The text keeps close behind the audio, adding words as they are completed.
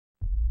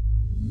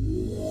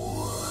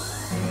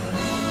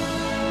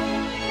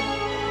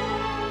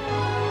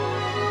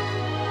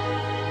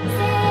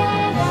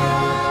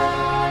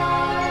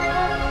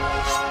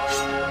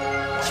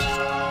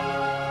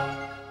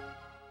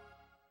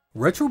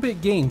Retro-bit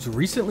Games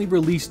recently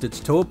released its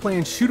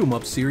Toaplan shoot 'em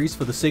up series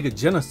for the Sega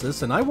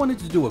Genesis, and I wanted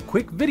to do a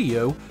quick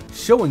video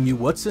showing you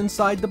what's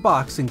inside the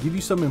box and give you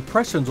some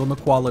impressions on the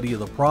quality of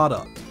the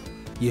product.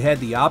 You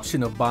had the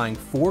option of buying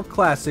 4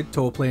 classic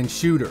Toaplan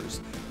shooters,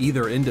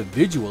 either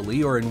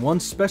individually or in one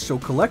special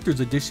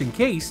collector's edition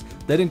case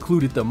that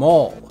included them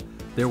all.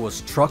 There was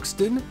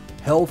Truxton,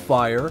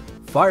 Hellfire,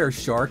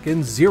 Fireshark,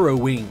 and Zero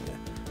Wing,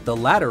 the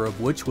latter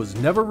of which was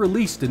never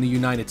released in the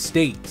United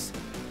States.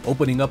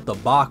 Opening up the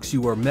box,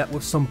 you are met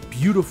with some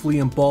beautifully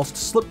embossed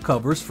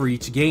slipcovers for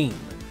each game.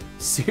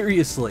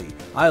 Seriously,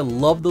 I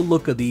love the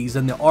look of these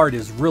and the art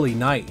is really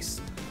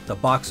nice. The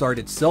box art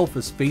itself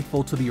is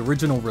faithful to the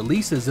original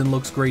releases and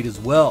looks great as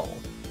well.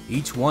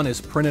 Each one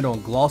is printed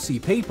on glossy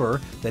paper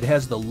that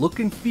has the look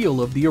and feel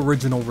of the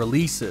original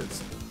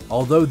releases.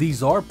 Although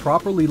these are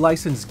properly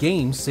licensed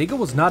games, Sega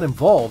was not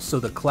involved, so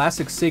the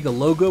classic Sega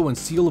logo and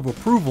seal of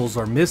approvals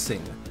are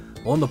missing.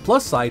 On the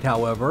plus side,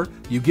 however,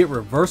 you get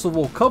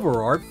reversible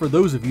cover art for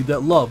those of you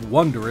that love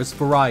wondrous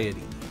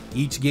variety.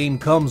 Each game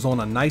comes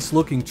on a nice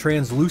looking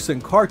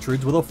translucent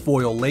cartridge with a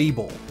foil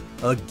label.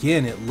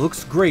 Again, it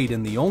looks great,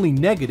 and the only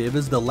negative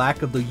is the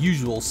lack of the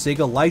usual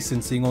Sega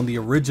licensing on the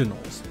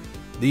originals.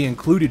 The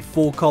included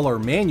full color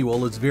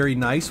manual is very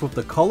nice with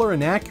the color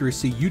and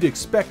accuracy you'd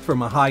expect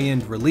from a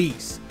high-end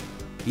release.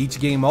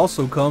 Each game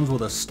also comes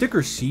with a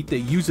sticker sheet that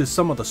uses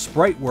some of the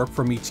sprite work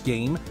from each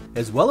game,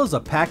 as well as a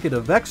packet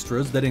of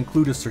extras that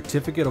include a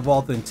certificate of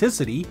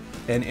authenticity,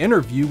 an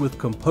interview with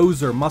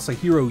composer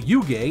Masahiro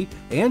Yuge,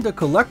 and a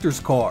collector's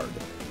card.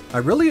 I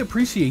really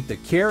appreciate the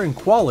care and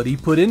quality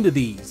put into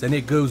these, and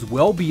it goes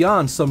well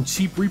beyond some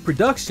cheap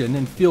reproduction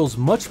and feels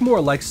much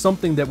more like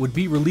something that would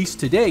be released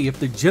today if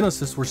the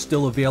Genesis were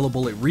still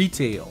available at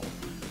retail.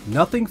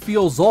 Nothing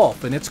feels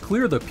off, and it's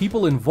clear the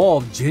people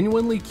involved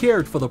genuinely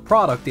cared for the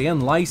product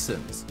and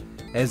license.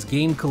 As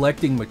game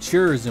collecting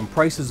matures and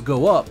prices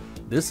go up,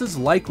 this is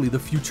likely the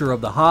future of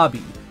the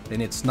hobby,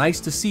 and it's nice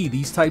to see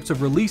these types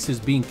of releases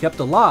being kept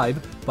alive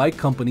by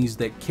companies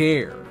that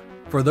care.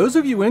 For those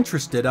of you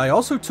interested, I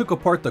also took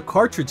apart the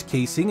cartridge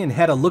casing and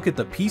had a look at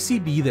the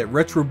PCB that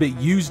Retro-bit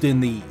used in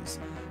these.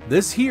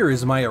 This here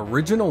is my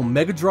original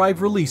Mega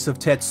Drive release of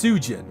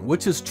Tetsujin,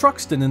 which is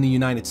Truxton in the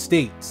United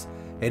States.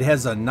 It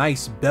has a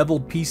nice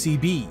beveled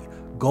PCB,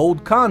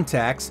 gold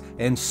contacts,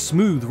 and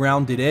smooth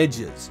rounded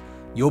edges.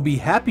 You'll be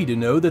happy to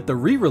know that the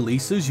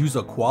re-releases use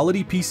a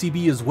quality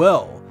PCB as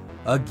well.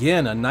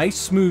 Again, a nice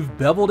smooth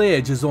beveled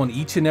edge is on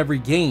each and every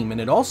game, and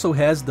it also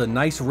has the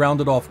nice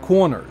rounded off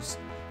corners.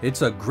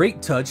 It's a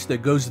great touch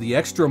that goes the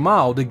extra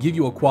mile to give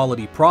you a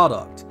quality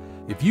product.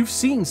 If you've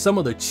seen some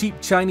of the cheap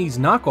Chinese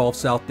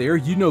knockoffs out there,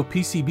 you know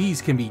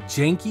PCBs can be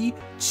janky,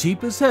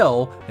 cheap as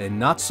hell, and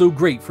not so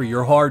great for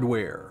your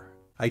hardware.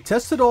 I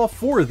tested all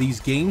 4 of these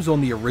games on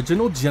the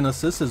original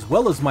Genesis as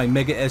well as my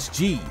Mega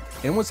SG,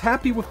 and was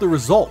happy with the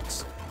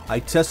results. I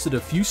tested a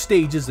few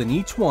stages in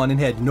each one and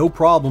had no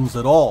problems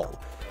at all.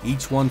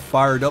 Each one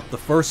fired up the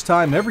first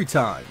time every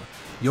time.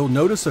 You'll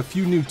notice a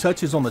few new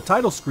touches on the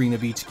title screen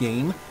of each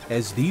game,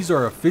 as these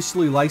are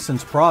officially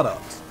licensed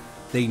products.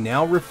 They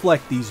now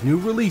reflect these new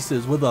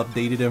releases with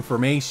updated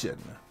information.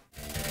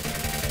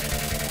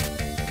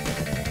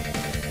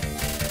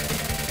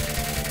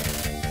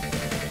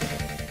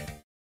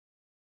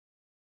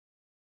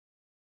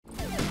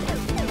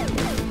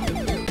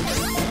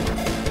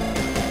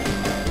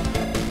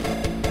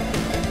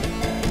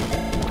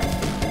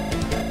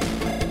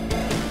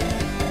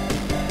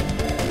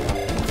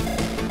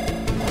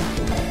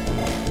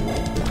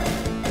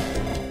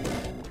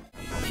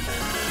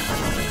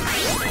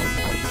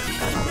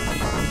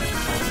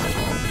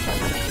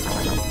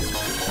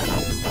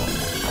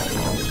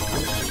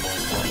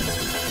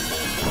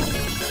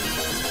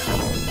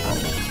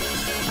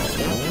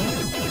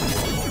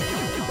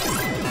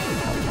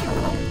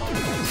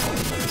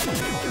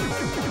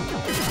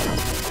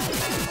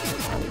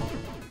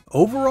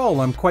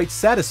 Overall, I'm quite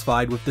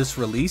satisfied with this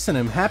release, and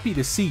I'm happy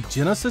to see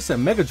Genesis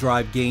and Mega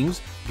Drive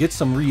games get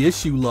some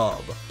reissue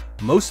love.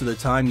 Most of the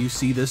time you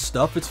see this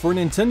stuff, it's for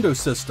Nintendo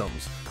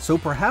systems, so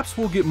perhaps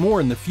we'll get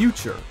more in the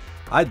future.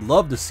 I'd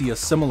love to see a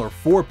similar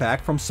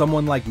 4-pack from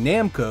someone like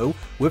Namco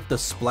with the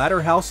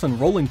Splatterhouse and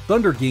Rolling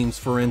Thunder games,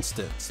 for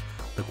instance.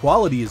 The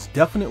quality is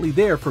definitely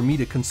there for me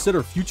to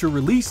consider future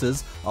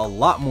releases a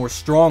lot more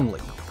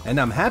strongly. And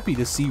I'm happy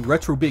to see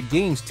Retro-bit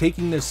Games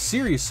taking this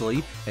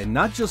seriously and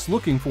not just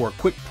looking for a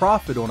quick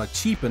profit on a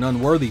cheap and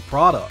unworthy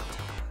product.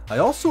 I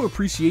also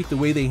appreciate the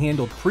way they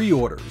handled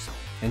pre-orders.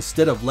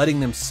 Instead of letting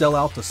them sell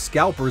out to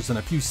scalpers in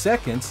a few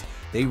seconds,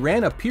 they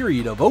ran a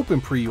period of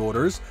open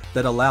pre-orders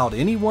that allowed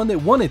anyone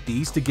that wanted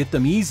these to get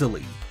them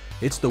easily.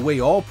 It's the way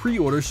all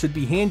pre-orders should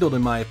be handled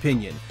in my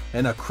opinion,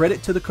 and a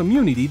credit to the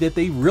community that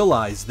they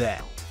realize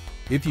that.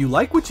 If you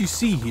like what you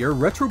see here,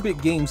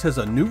 Retro-bit Games has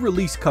a new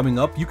release coming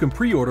up you can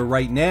pre-order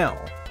right now.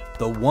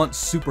 The once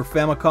Super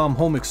Famicom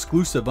home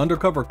exclusive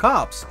Undercover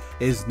Cops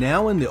is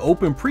now in the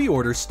open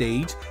pre-order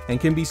stage and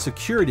can be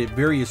secured at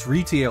various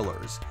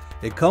retailers.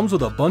 It comes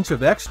with a bunch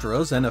of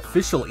extras, an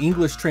official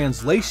English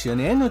translation,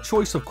 and a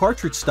choice of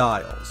cartridge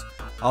styles.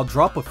 I'll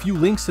drop a few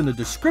links in the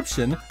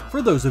description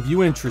for those of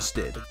you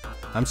interested.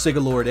 I'm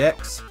Sega Lord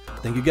X,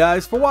 thank you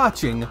guys for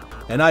watching,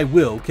 and I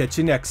will catch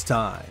you next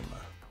time.